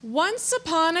Once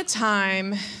upon a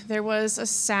time, there was a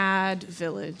sad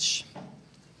village.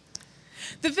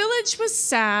 The village was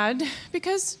sad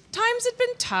because times had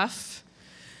been tough.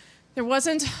 There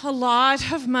wasn't a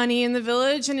lot of money in the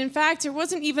village, and in fact, there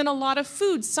wasn't even a lot of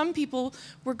food. Some people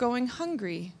were going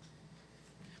hungry.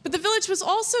 But the village was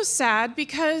also sad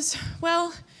because,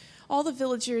 well, all the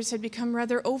villagers had become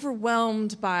rather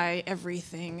overwhelmed by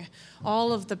everything.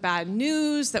 All of the bad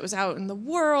news that was out in the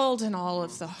world and all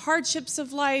of the hardships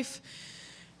of life.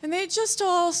 And they just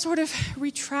all sort of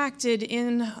retracted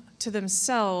into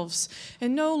themselves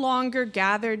and no longer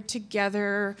gathered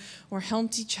together or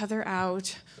helped each other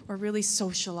out or really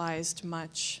socialized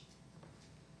much.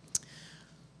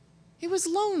 It was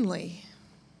lonely.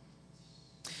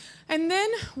 And then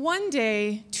one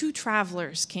day, two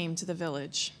travelers came to the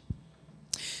village.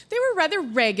 They were rather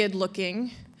ragged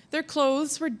looking. Their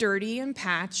clothes were dirty and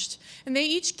patched, and they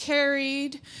each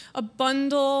carried a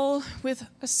bundle with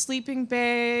a sleeping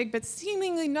bag, but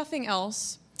seemingly nothing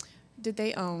else did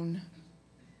they own.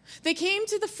 They came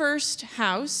to the first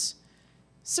house,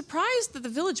 surprised that the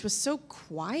village was so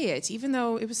quiet, even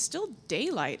though it was still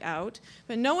daylight out,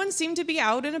 but no one seemed to be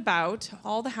out and about.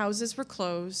 All the houses were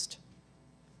closed.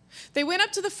 They went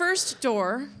up to the first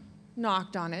door,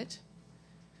 knocked on it,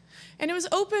 and it was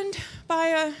opened by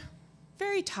a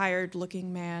very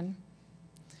tired-looking man.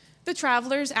 The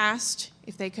travelers asked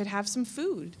if they could have some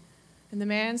food, and the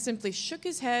man simply shook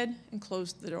his head and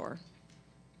closed the door.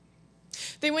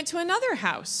 They went to another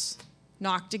house,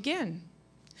 knocked again.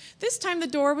 This time the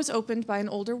door was opened by an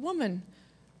older woman,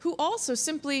 who also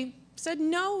simply said,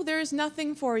 "No, there is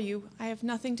nothing for you. I have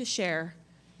nothing to share,"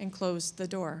 and closed the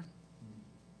door.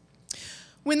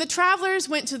 When the travelers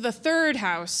went to the third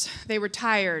house, they were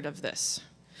tired of this.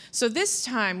 So this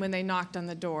time when they knocked on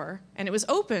the door, and it was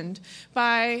opened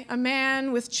by a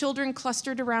man with children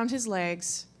clustered around his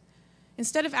legs,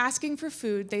 instead of asking for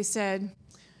food, they said,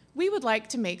 "We would like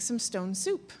to make some stone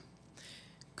soup.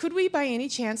 Could we by any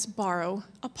chance borrow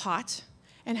a pot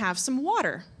and have some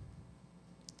water?"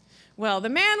 Well, the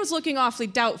man was looking awfully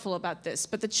doubtful about this,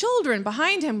 but the children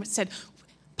behind him said,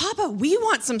 "Papa, we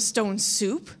want some stone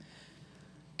soup."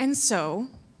 And so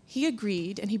he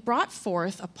agreed, and he brought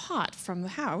forth a pot from the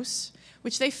house,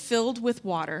 which they filled with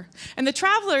water. And the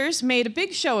travelers made a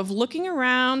big show of looking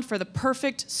around for the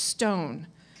perfect stone.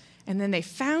 And then they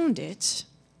found it,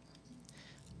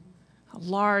 a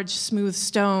large, smooth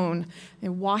stone. They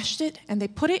washed it, and they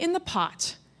put it in the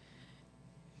pot.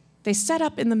 They set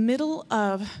up in the middle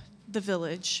of the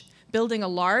village, building a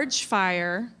large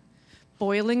fire,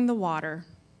 boiling the water.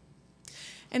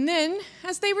 And then,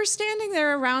 as they were standing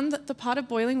there around the pot of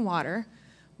boiling water,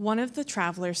 one of the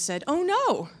travelers said, "Oh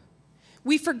no,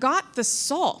 we forgot the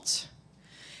salt."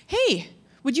 "Hey,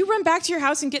 would you run back to your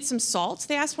house and get some salt?"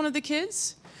 they asked one of the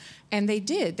kids. And they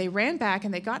did. They ran back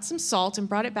and they got some salt and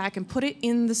brought it back and put it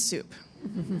in the soup.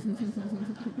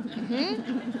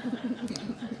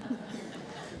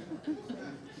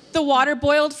 The water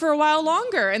boiled for a while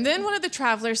longer, and then one of the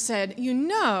travelers said, "You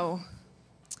know,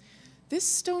 this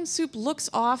stone soup looks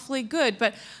awfully good,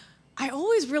 but I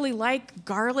always really like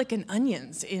garlic and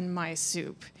onions in my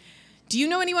soup. Do you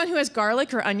know anyone who has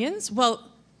garlic or onions?"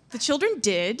 Well, the children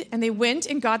did, and they went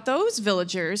and got those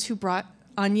villagers who brought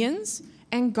onions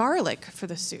and garlic for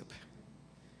the soup.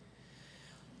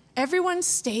 Everyone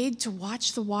stayed to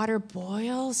watch the water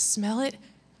boil, smell it,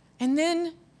 and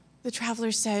then the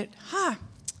travelers said,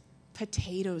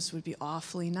 "Potatoes would be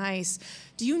awfully nice.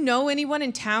 Do you know anyone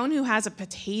in town who has a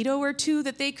potato or two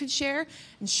that they could share?"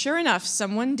 And sure enough,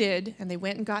 someone did, and they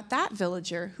went and got that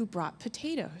villager who brought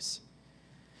potatoes.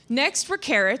 Next were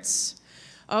carrots.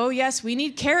 "Oh yes, we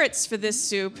need carrots for this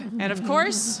soup." And of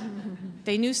course,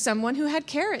 they knew someone who had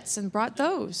carrots and brought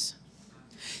those.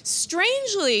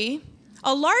 Strangely,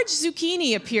 a large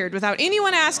zucchini appeared without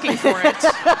anyone asking for it.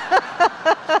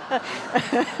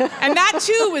 And that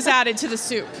too was added to the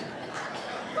soup.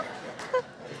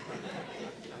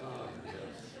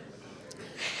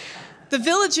 The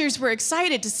villagers were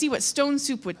excited to see what stone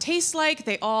soup would taste like.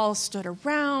 They all stood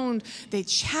around, they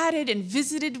chatted and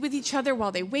visited with each other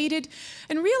while they waited,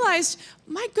 and realized,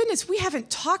 my goodness, we haven't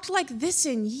talked like this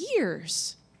in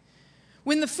years.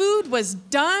 When the food was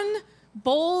done,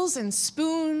 bowls and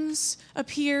spoons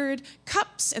appeared,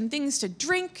 cups and things to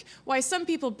drink, why some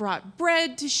people brought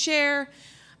bread to share,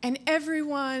 and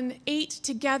everyone ate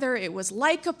together. It was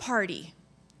like a party.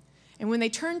 And when they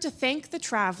turned to thank the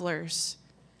travelers,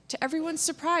 to everyone's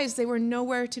surprise, they were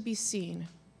nowhere to be seen.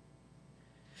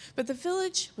 But the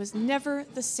village was never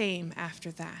the same after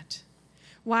that.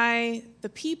 Why, the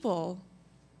people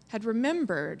had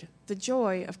remembered the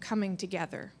joy of coming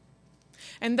together.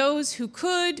 And those who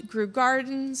could grew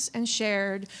gardens and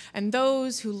shared, and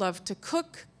those who loved to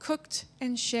cook cooked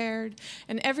and shared,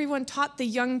 and everyone taught the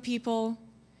young people,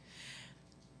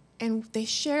 and they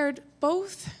shared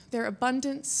both their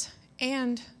abundance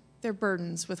and their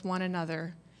burdens with one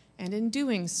another, and in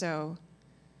doing so,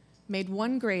 made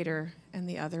one greater and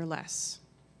the other less.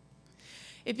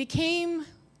 It became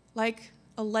like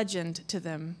a legend to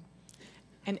them,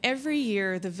 and every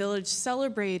year the village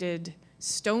celebrated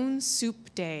Stone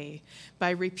Soup Day by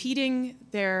repeating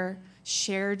their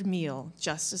shared meal,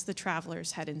 just as the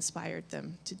travelers had inspired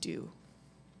them to do.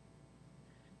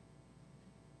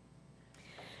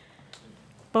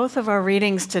 Both of our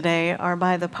readings today are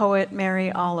by the poet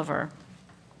Mary Oliver.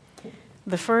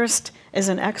 The first is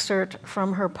an excerpt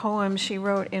from her poem she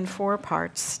wrote in 4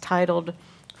 parts titled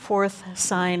Fourth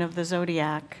Sign of the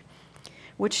Zodiac,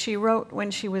 which she wrote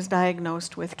when she was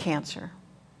diagnosed with cancer.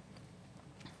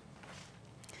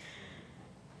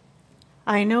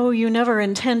 I know you never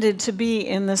intended to be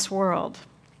in this world,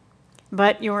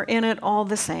 but you're in it all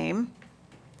the same,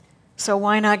 so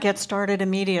why not get started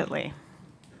immediately?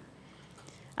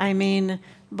 I mean,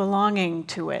 belonging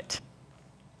to it.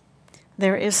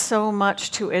 There is so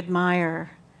much to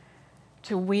admire,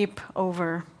 to weep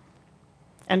over,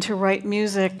 and to write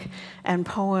music and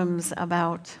poems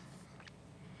about.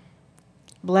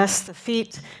 Bless the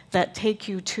feet that take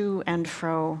you to and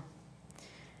fro.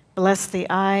 Bless the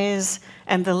eyes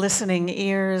and the listening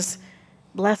ears.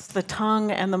 Bless the tongue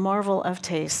and the marvel of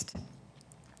taste.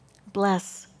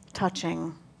 Bless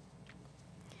touching.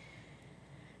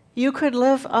 You could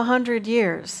live 100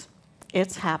 years.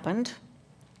 It's happened.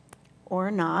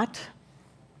 Or not.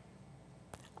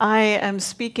 I am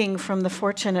speaking from the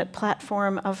fortunate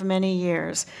platform of many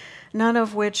years, none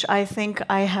of which I think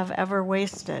I have ever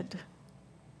wasted.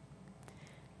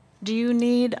 Do you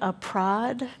need a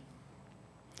prod?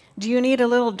 Do you need a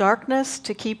little darkness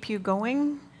to keep you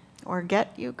going or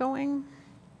get you going?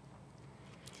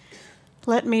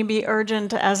 Let me be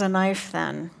urgent as a knife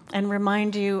then and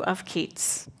remind you of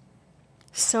Keats,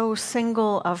 so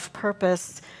single of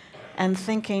purpose and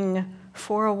thinking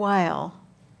for a while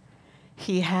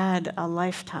he had a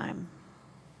lifetime.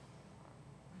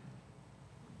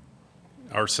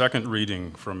 Our second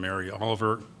reading from Mary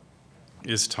Oliver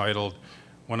is titled,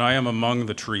 When I Am Among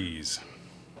the Trees.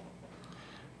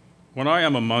 When I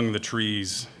am among the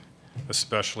trees,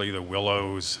 especially the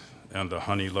willows and the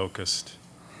honey locust,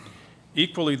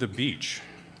 equally the beech,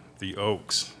 the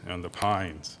oaks, and the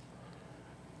pines,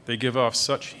 they give off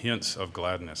such hints of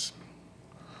gladness.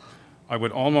 I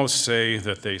would almost say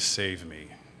that they save me,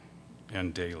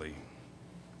 and daily.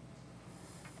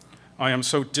 I am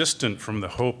so distant from the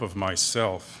hope of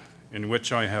myself, in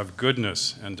which I have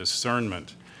goodness and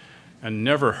discernment, and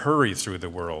never hurry through the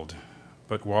world,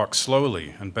 but walk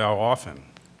slowly and bow often.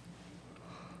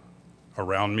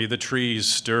 Around me the trees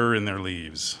stir in their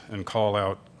leaves and call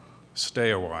out,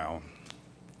 "Stay a while."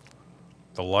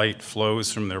 The light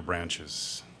flows from their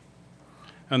branches,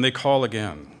 and they call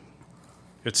again.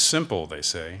 It's simple, they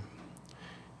say.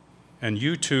 And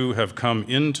you too have come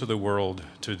into the world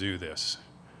to do this,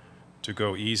 to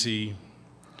go easy,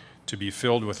 to be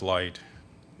filled with light,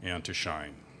 and to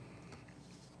shine.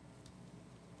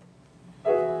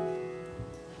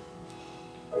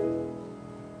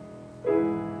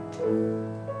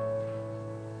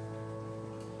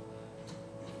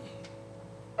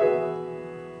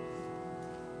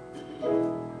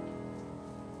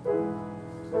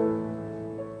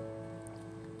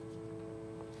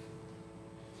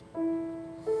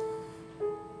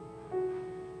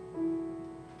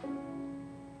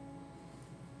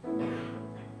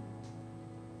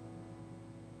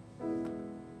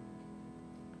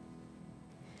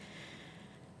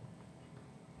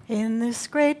 In this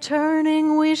great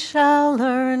turning we shall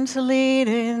learn to lead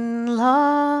in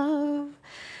love.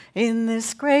 In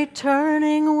this great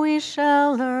turning we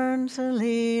shall learn to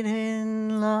lead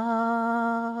in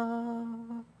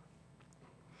love.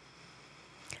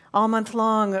 All month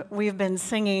long we've been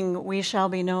singing We Shall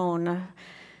Be Known,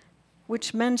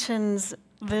 which mentions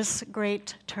this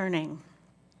great turning.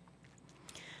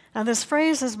 Now, this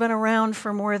phrase has been around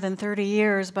for more than 30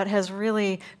 years, but has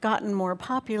really gotten more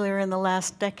popular in the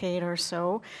last decade or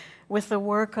so with the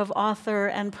work of author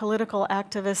and political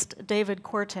activist David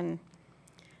Korten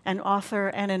and author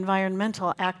and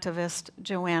environmental activist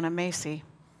Joanna Macy.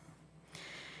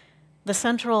 The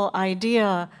central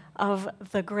idea of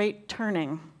the Great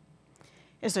Turning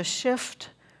is a shift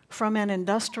from an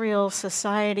industrial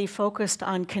society focused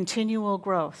on continual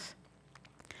growth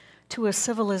to a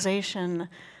civilization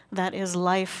that is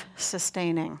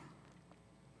life-sustaining.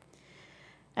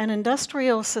 An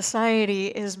industrial society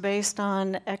is based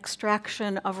on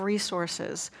extraction of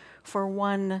resources for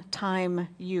one-time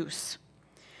use,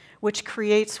 which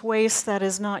creates waste that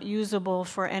is not usable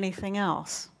for anything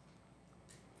else.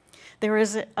 There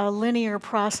is a linear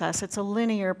process. It's a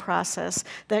linear process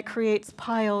that creates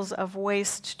piles of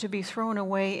waste to be thrown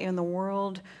away in the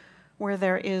world where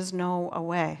there is no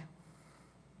away.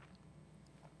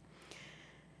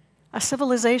 A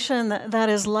civilization that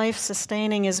is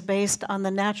life-sustaining is based on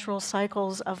the natural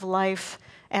cycles of life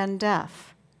and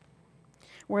death,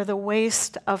 where the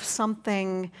waste of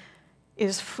something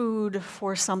is food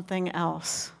for something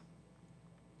else.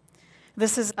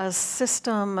 This is a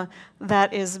system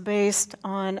that is based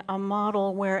on a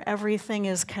model where everything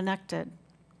is connected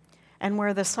and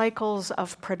where the cycles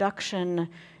of production,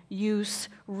 use,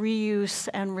 reuse,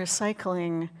 and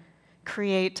recycling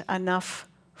create enough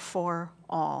for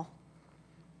all.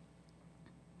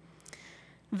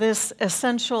 This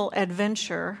essential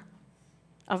adventure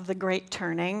of the Great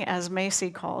Turning, as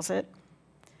Macy calls it,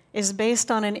 is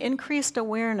based on an increased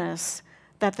awareness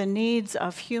that the needs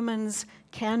of humans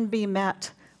can be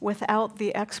met without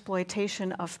the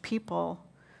exploitation of people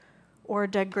or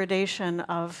degradation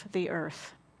of the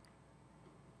earth.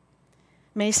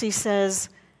 Macy says,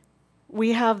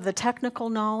 we have the technical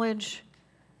knowledge,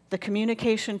 the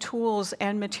communication tools,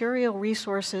 and material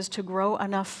resources to grow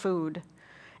enough food,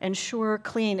 ensure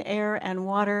clean air and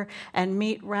water, and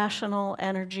meet rational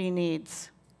energy needs.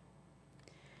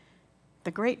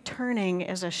 The Great Turning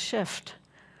is a shift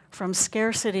from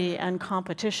scarcity and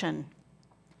competition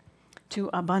to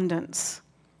abundance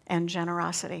and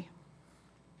generosity.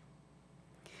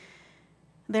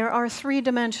 There are 3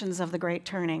 dimensions of the Great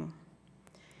Turning.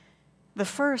 The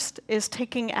first is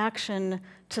taking action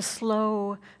to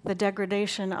slow the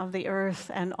degradation of the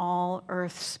earth and all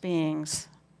Earth's beings.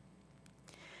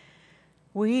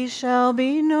 We shall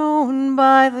be known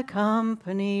by the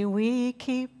company we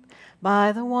keep,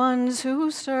 by the ones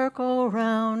who circle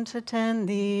round to tend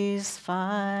these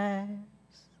fires.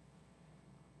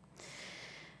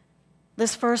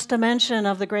 This first dimension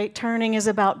of the Great Turning is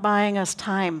about buying us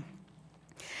time.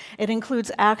 It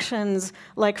includes actions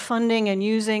like funding and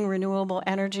using renewable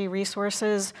energy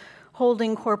resources,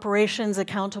 holding corporations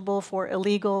accountable for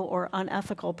illegal or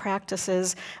unethical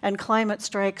practices, and climate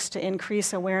strikes to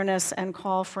increase awareness and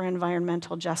call for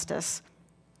environmental justice.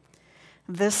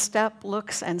 This step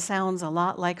looks and sounds a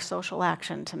lot like social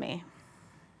action to me.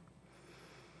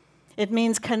 It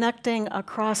means connecting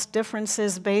across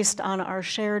differences based on our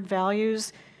shared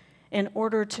values in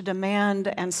order to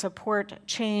demand and support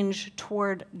change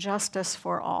toward justice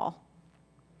for all.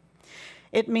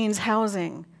 It means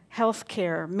housing, health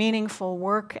care, meaningful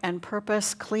work and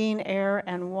purpose, clean air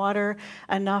and water,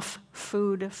 enough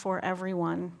food for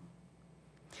everyone.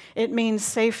 It means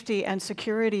safety and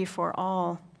security for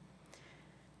all.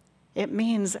 It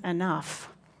means enough.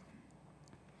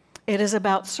 It is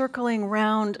about circling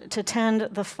round to tend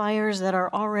the fires that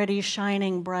are already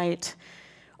shining bright,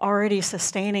 already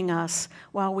sustaining us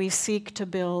while we seek to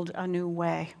build a new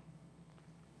way.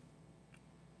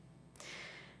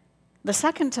 The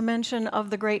second dimension of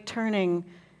the Great Turning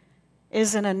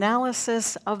is an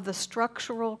analysis of the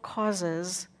structural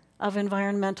causes of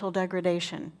environmental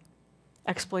degradation,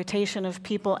 exploitation of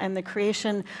people, and the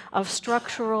creation of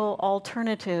structural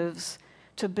alternatives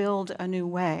to build a new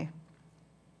way.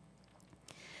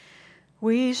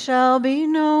 We shall be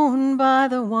known by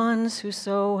the ones who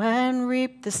sow and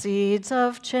reap the seeds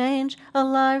of change,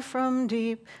 alive from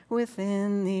deep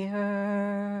within the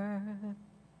earth.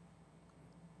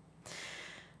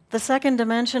 The second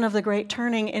dimension of the Great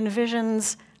Turning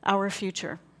envisions our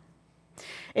future.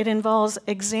 It involves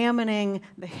examining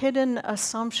the hidden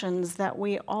assumptions that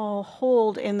we all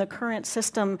hold in the current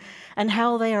system and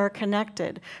how they are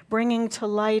connected, bringing to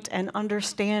light and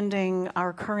understanding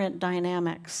our current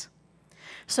dynamics.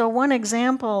 So one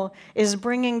example is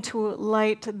bringing to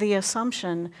light the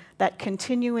assumption that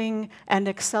continuing and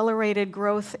accelerated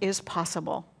growth is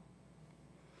possible.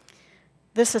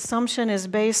 This assumption is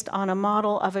based on a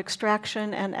model of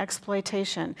extraction and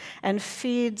exploitation and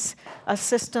feeds a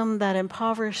system that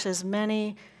impoverishes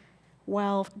many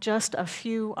while just a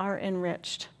few are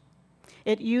enriched.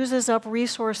 It uses up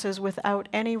resources without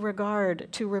any regard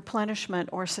to replenishment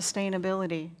or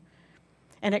sustainability.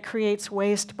 And it creates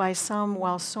waste by some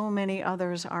while so many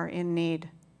others are in need.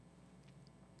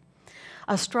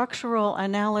 A structural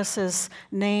analysis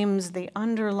names the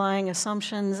underlying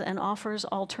assumptions and offers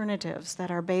alternatives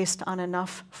that are based on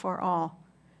enough for all: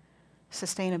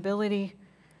 sustainability,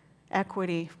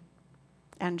 equity,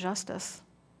 and justice.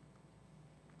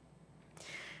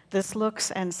 This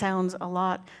looks and sounds a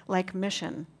lot like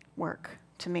mission work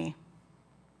to me.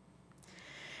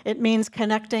 It means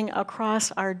connecting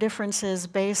across our differences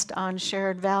based on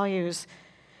shared values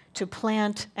to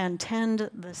plant and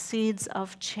tend the seeds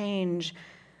of change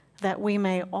that we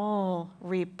may all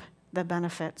reap the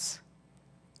benefits.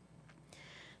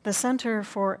 The Center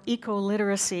for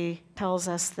Eco-Literacy tells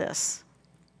us this.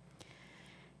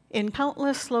 In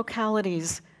countless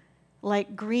localities,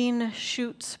 like green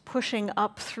shoots pushing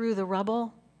up through the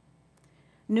rubble,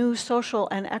 new social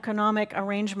and economic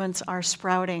arrangements are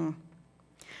sprouting.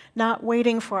 Not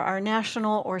waiting for our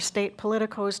national or state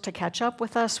politicos to catch up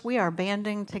with us, we are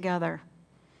banding together,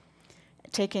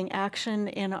 taking action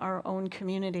in our own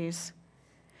communities.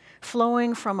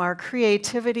 Flowing from our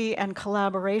creativity and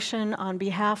collaboration on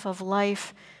behalf of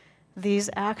life, these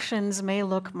actions may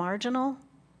look marginal,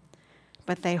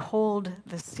 but they hold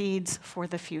the seeds for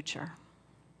the future.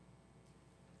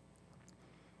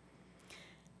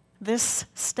 This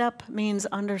step means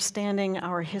understanding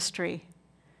our history,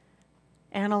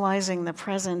 analyzing the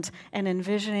present, and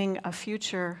envisioning a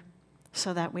future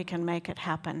so that we can make it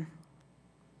happen.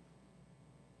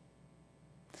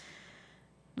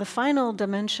 The final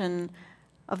dimension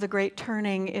of the Great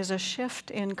Turning is a shift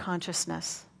in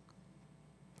consciousness.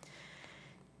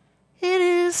 It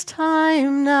is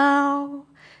time now.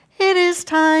 It is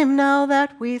time now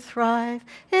that we thrive.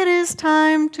 It is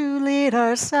time to lead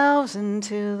ourselves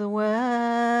into the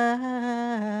well.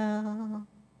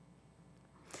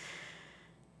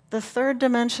 The third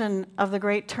dimension of the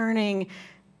Great Turning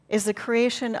is the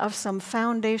creation of some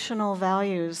foundational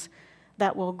values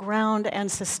that will ground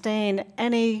and sustain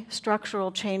any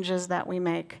structural changes that we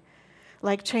make,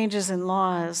 like changes in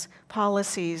laws,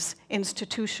 policies,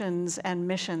 institutions, and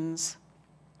missions.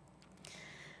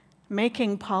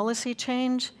 Making policy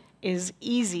change is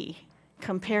easy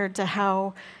compared to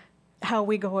how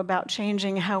we go about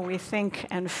changing how we think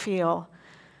and feel,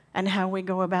 and how we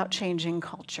go about changing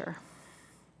culture.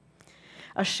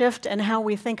 A shift in how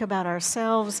we think about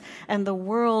ourselves and the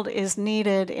world is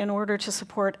needed in order to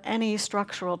support any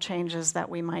structural changes that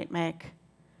we might make.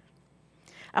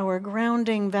 Our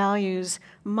grounding values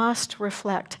must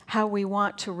reflect how we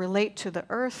want to relate to the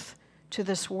earth, to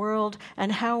this world,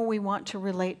 and how we want to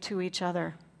relate to each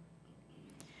other.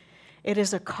 It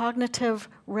is a cognitive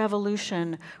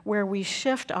revolution where we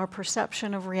shift our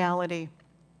perception of reality.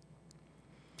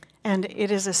 And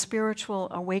it is a spiritual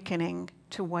awakening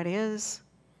to what is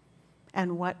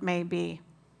and what may be.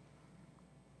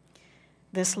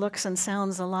 This looks and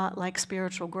sounds a lot like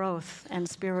spiritual growth and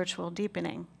spiritual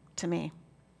deepening to me.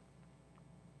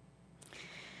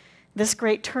 This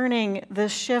great turning,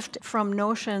 this shift from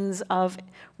notions of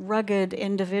rugged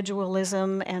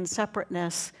individualism and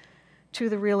separateness to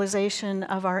the realization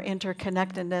of our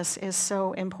interconnectedness is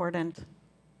so important.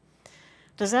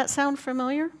 Does that sound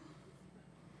familiar?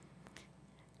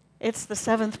 It's the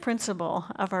seventh principle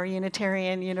of our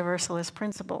Unitarian Universalist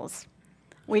principles.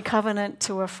 We covenant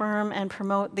to affirm and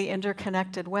promote the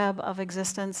interconnected web of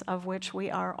existence of which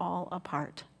we are all a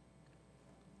part.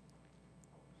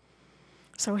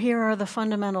 So here are the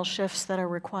fundamental shifts that are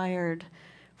required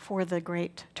for the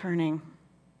great turning.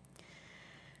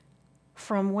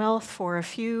 From wealth for a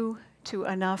few to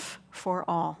enough for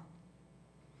all.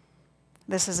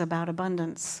 This is about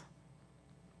abundance.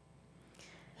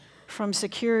 From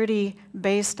security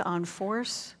based on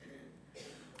force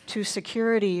to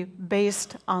security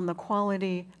based on the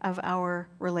quality of our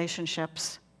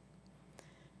relationships.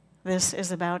 This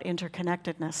is about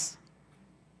interconnectedness.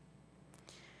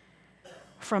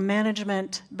 From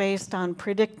management based on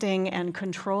predicting and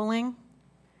controlling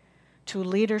to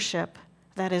leadership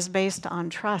that is based on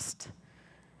trust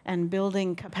and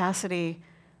building capacity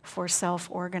for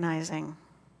self-organizing.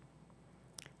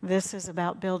 This is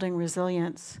about building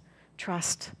resilience,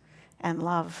 trust, and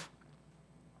love.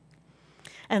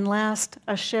 And last,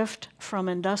 a shift from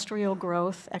industrial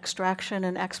growth, extraction,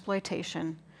 and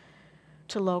exploitation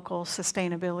to local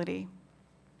sustainability.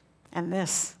 And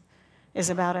this is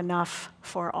about enough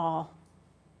for all.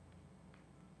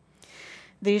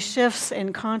 These shifts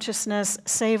in consciousness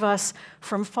save us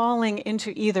from falling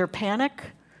into either panic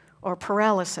or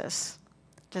paralysis.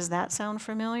 Does that sound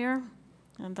familiar?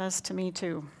 It does to me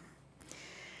too.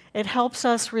 It helps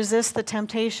us resist the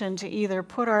temptation to either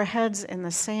put our heads in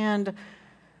the sand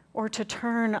or to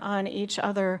turn on each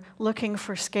other looking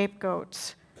for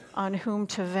scapegoats on whom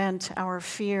to vent our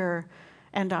fear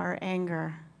and our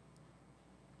anger.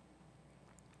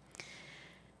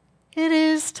 It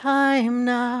is time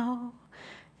now.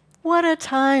 What a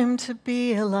time to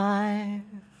be alive.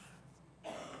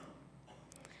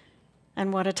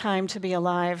 And what a time to be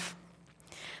alive.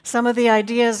 Some of the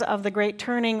ideas of the Great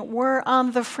Turning were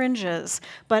on the fringes,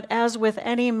 but as with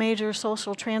any major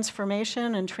social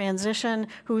transformation and transition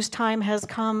whose time has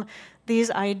come, these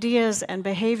ideas and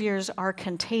behaviors are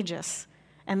contagious,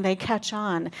 and they catch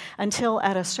on until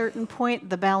at a certain point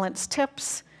the balance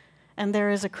tips and there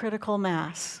is a critical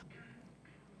mass.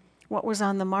 What was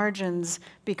on the margins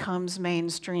becomes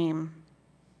mainstream.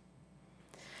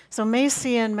 So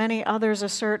Macy and many others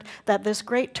assert that this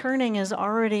great turning is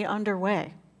already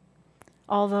underway,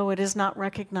 although it is not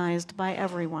recognized by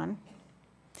everyone.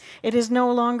 It is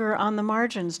no longer on the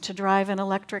margins to drive an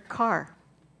electric car,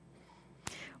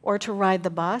 or to ride the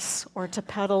bus, or to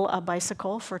pedal a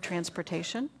bicycle for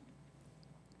transportation.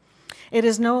 It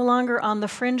is no longer on the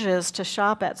fringes to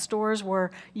shop at stores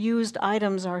where used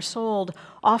items are sold,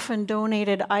 often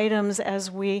donated items,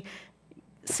 as we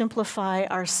simplify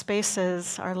our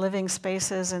spaces, our living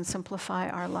spaces, and simplify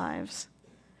our lives.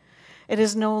 It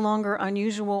is no longer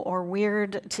unusual or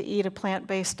weird to eat a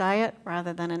plant-based diet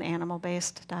rather than an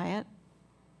animal-based diet.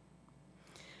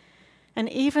 And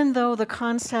even though the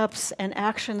concepts and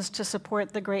actions to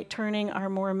support the Great Turning are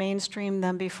more mainstream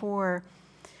than before,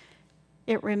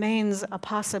 it remains a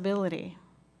possibility.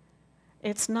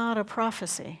 It's not a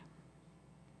prophecy.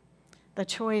 The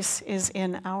choice is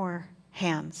in our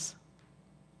hands.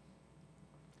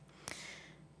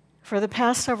 For the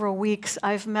past several weeks,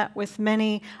 I've met with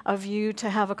many of you to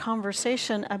have a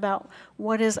conversation about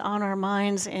what is on our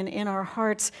minds and in our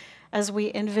hearts as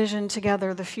we envision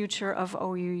together the future of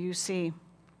OUUC.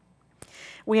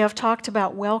 We have talked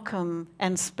about welcome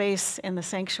and space in the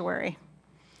sanctuary.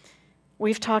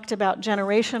 We've talked about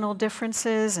generational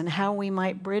differences and how we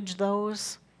might bridge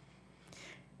those.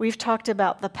 We've talked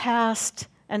about the past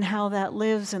and how that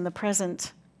lives in the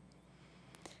present.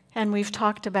 And we've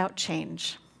talked about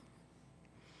change.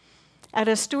 At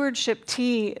a stewardship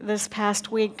tea this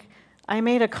past week, I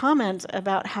made a comment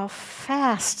about how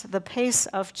fast the pace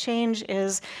of change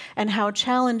is and how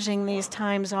challenging these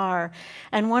times are.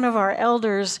 And one of our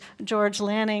elders, George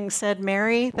Lanning, said,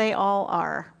 "Mary, they all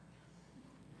are."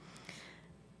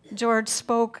 George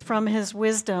spoke from his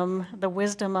wisdom, the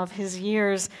wisdom of his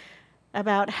years,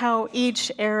 about how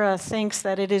each era thinks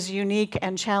that it is unique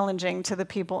and challenging to the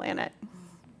people in it.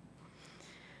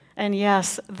 And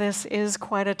yes, this is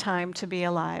quite a time to be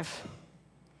alive.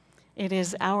 It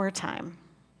is our time,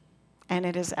 and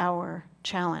it is our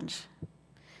challenge.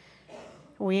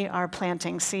 We are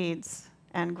planting seeds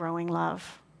and growing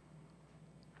love.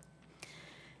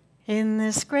 In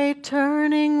this great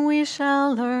turning, we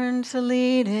shall learn to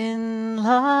lead in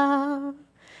love.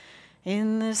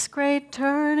 In this great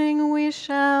turning, we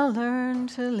shall learn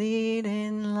to lead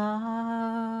in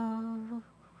love.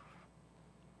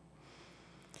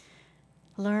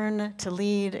 Learn to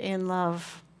lead in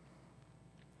love.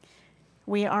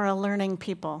 We are a learning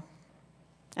people,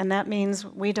 and that means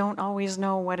we don't always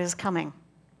know what is coming.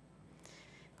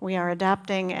 We are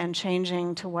adapting and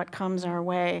changing to what comes our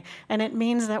way, and it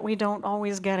means that we don't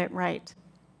always get it right.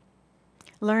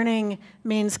 Learning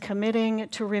means committing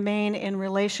to remain in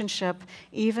relationship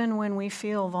even when we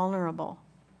feel vulnerable,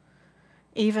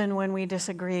 even when we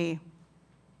disagree,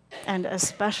 and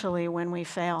especially when we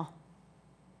fail.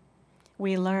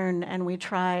 We learn and we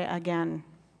try again.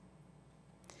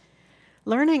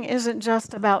 Learning isn't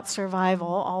just about survival,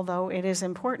 although it is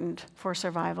important for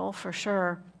survival, for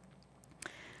sure.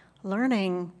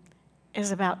 Learning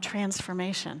is about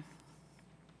transformation.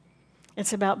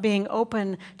 It's about being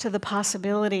open to the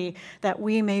possibility that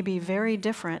we may be very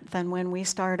different than when we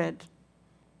started,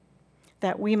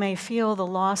 that we may feel the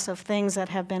loss of things that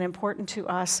have been important to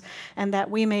us, and that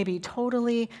we may be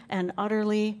totally and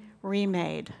utterly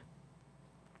remade,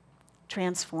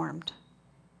 transformed.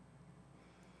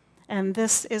 And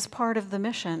this is part of the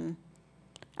mission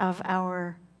of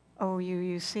our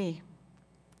OUUC,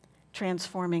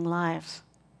 transforming lives.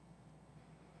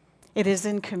 It is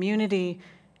in community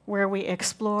where we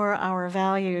explore our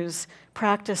values,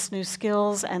 practice new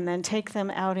skills, and then take them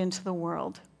out into the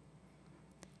world,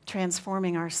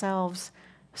 transforming ourselves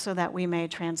so that we may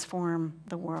transform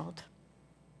the world.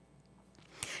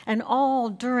 And all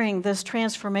during this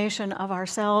transformation of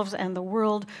ourselves and the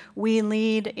world, we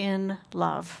lead in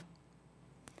love.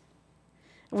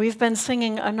 We've been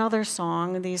singing another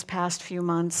song these past few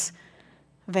months,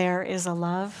 "There is a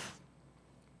Love."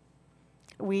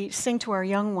 We sing to our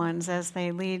young ones as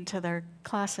they lead to their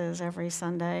classes every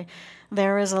Sunday.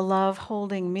 There is a love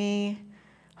holding me,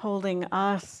 holding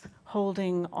us,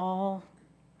 holding all.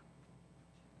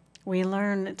 We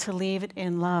learn to lead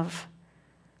in love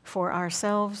for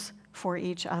ourselves, for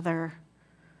each other,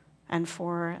 and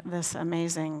for this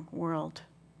amazing world.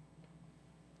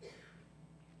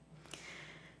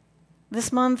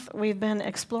 This month, we've been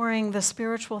exploring the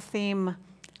spiritual theme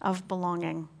of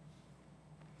belonging.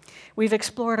 We've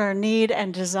explored our need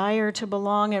and desire to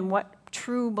belong and what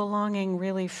true belonging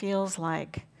really feels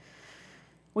like.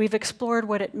 We've explored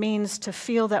what it means to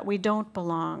feel that we don't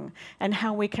belong and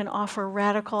how we can offer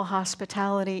radical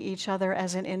hospitality each other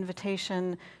as an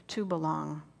invitation to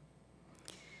belong.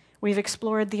 We've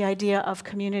explored the idea of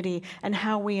community and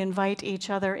how we invite each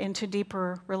other into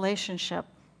deeper relationship.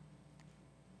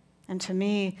 And to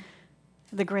me,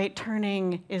 the great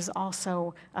turning is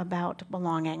also about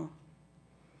belonging.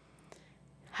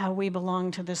 How we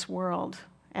belong to this world,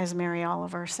 as Mary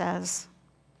Oliver says.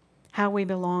 How we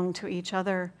belong to each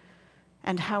other,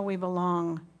 and how we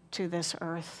belong to this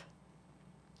earth.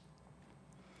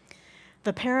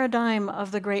 The paradigm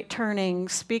of the great turning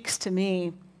speaks to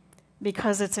me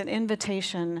because it's an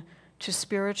invitation to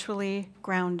spiritually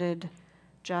grounded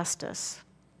justice.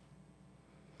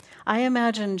 I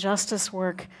imagine justice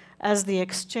work as the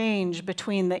exchange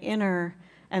between the inner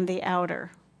and the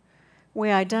outer. We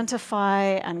identify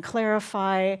and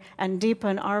clarify and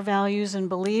deepen our values and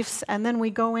beliefs, and then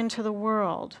we go into the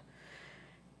world.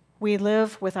 We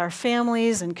live with our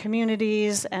families and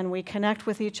communities, and we connect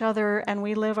with each other, and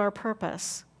we live our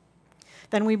purpose.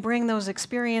 Then we bring those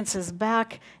experiences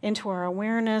back into our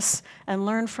awareness and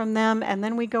learn from them, and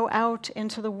then we go out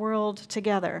into the world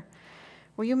together.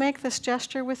 Will you make this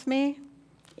gesture with me?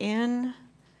 In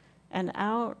and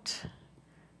out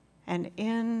and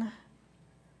in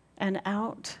and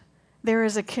out. There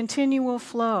is a continual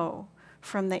flow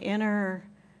from the inner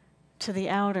to the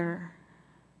outer.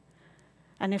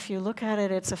 And if you look at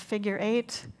it, it's a figure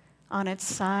 8 on its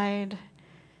side,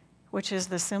 which is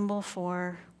the symbol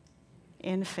for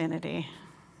infinity.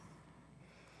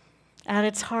 At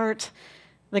its heart,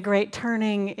 the great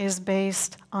turning is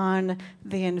based on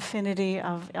the infinity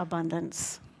of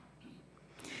abundance.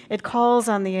 It calls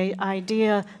on the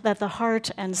idea that the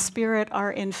heart and spirit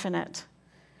are infinite,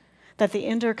 that the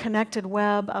interconnected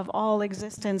web of all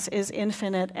existence is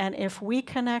infinite, and if we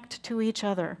connect to each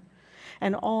other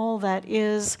and all that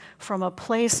is from a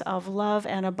place of love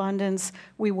and abundance,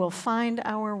 we will find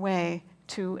our way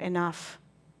to enough.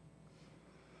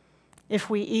 If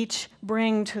we each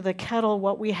bring to the kettle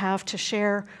what we have to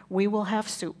share, we will have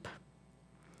soup.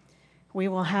 We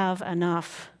will have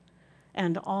enough,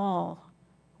 and all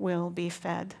will be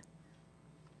fed.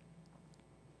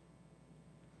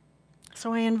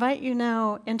 So I invite you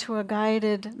now into a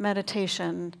guided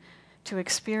meditation to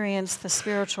experience the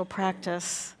spiritual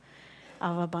practice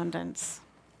of abundance.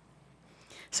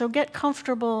 So get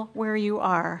comfortable where you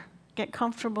are. Get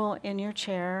comfortable in your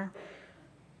chair.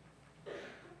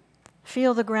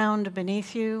 Feel the ground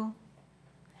beneath you.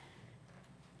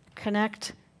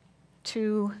 Connect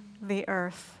to the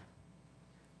earth.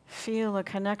 Feel a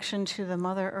connection to the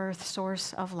Mother Earth,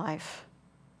 source of life.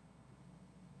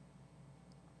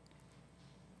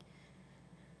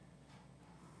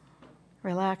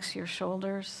 Relax your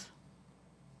shoulders.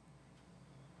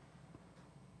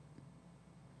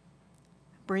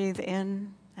 Breathe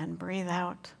in and breathe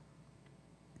out.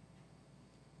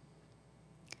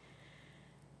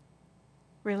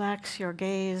 Relax your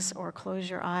gaze or close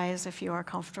your eyes if you are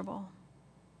comfortable.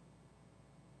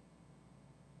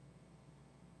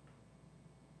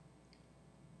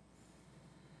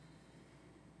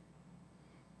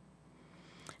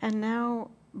 And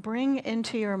now bring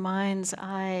into your mind's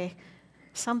eye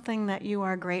something that you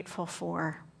are grateful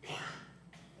for.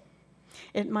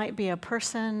 It might be a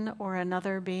person or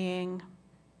another being.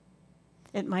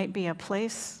 It might be a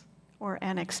place or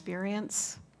an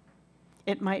experience.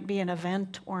 It might be an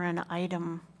event or an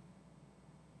item.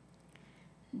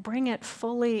 Bring it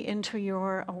fully into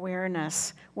your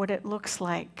awareness, what it looks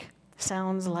like,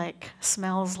 sounds like,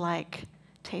 smells like,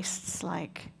 tastes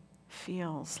like,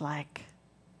 feels like.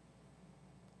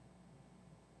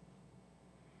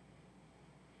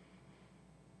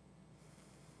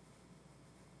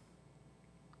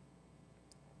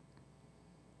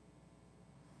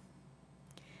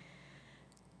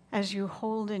 As you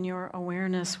hold in your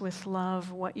awareness with love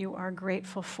what you are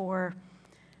grateful for,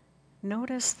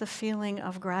 notice the feeling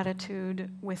of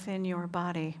gratitude within your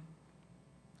body.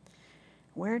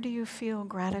 Where do you feel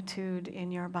gratitude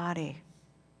in your body?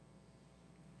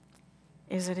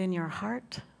 Is it in your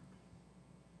heart,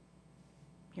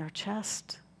 your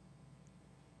chest,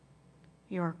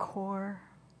 your core,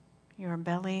 your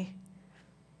belly?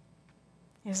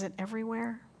 Is it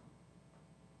everywhere?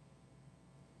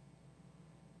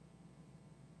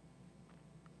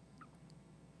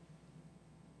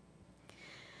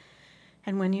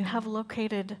 And when you have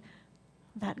located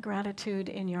that gratitude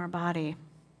in your body,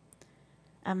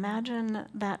 Imagine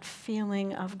that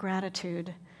feeling of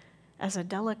gratitude as a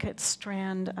delicate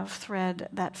strand of thread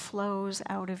that flows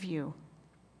out of you.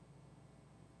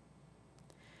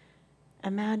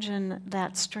 Imagine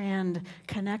that strand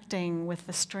connecting with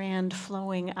the strand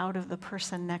flowing out of the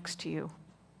person next to you.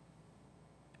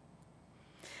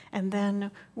 And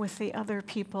then with the other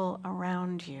people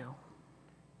around you.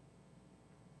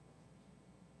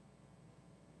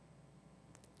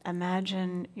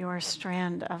 Imagine your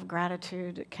strand of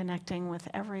gratitude connecting with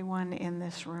everyone in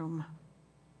this room.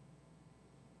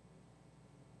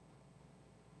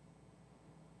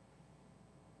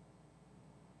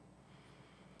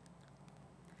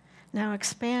 Now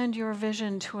expand your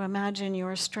vision to imagine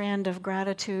your strand of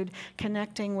gratitude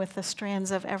connecting with the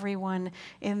strands of everyone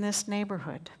in this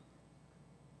neighborhood,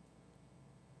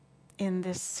 in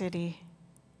this city,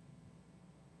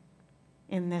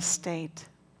 in this state.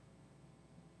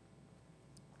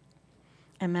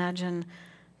 Imagine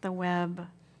the web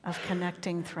of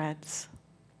connecting threads.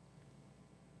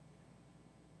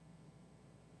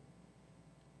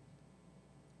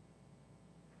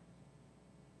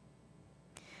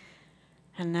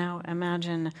 And now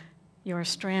imagine your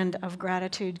strand of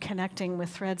gratitude connecting with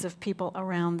threads of people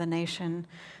around the nation,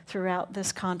 throughout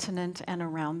this continent and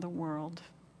around the world.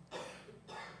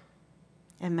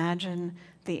 Imagine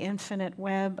the infinite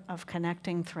web of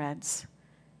connecting threads,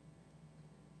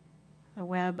 a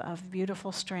web of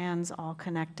beautiful strands all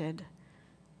connected,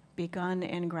 begun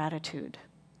in gratitude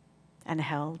and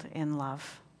held in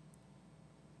love.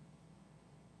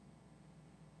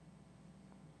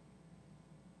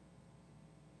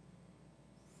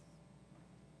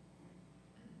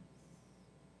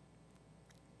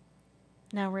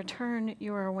 Now return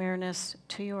your awareness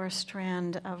to your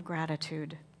strand of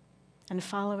gratitude and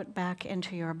follow it back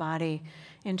into your body,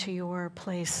 into your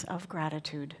place of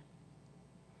gratitude.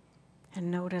 And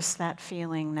notice that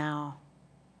feeling now.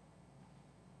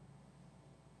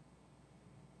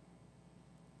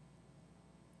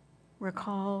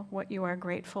 Recall what you are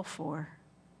grateful for.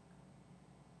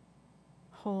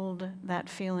 Hold that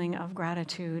feeling of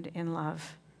gratitude in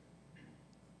love.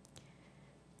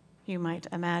 You might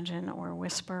imagine or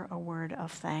whisper a word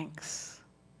of thanks.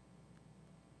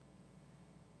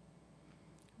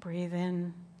 Breathe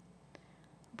in,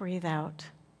 breathe out,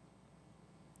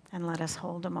 and let us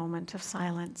hold a moment of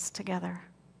silence together.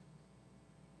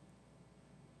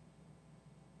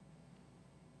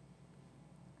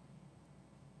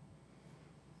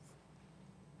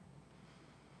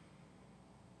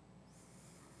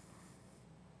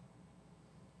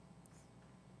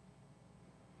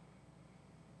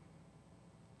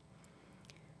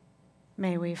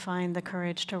 May we find the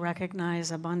courage to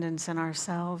recognize abundance in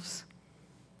ourselves,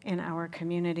 in our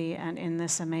community, and in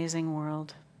this amazing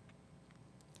world.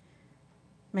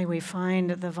 May we find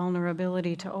the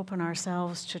vulnerability to open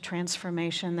ourselves to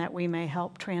transformation that we may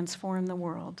help transform the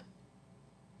world.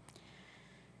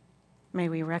 May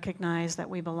we recognize that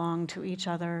we belong to each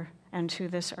other and to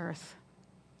this earth.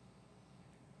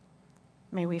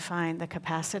 May we find the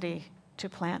capacity to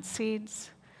plant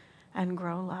seeds and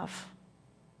grow love.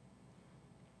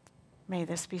 May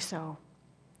this be so.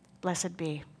 Blessed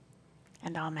be,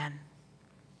 and amen.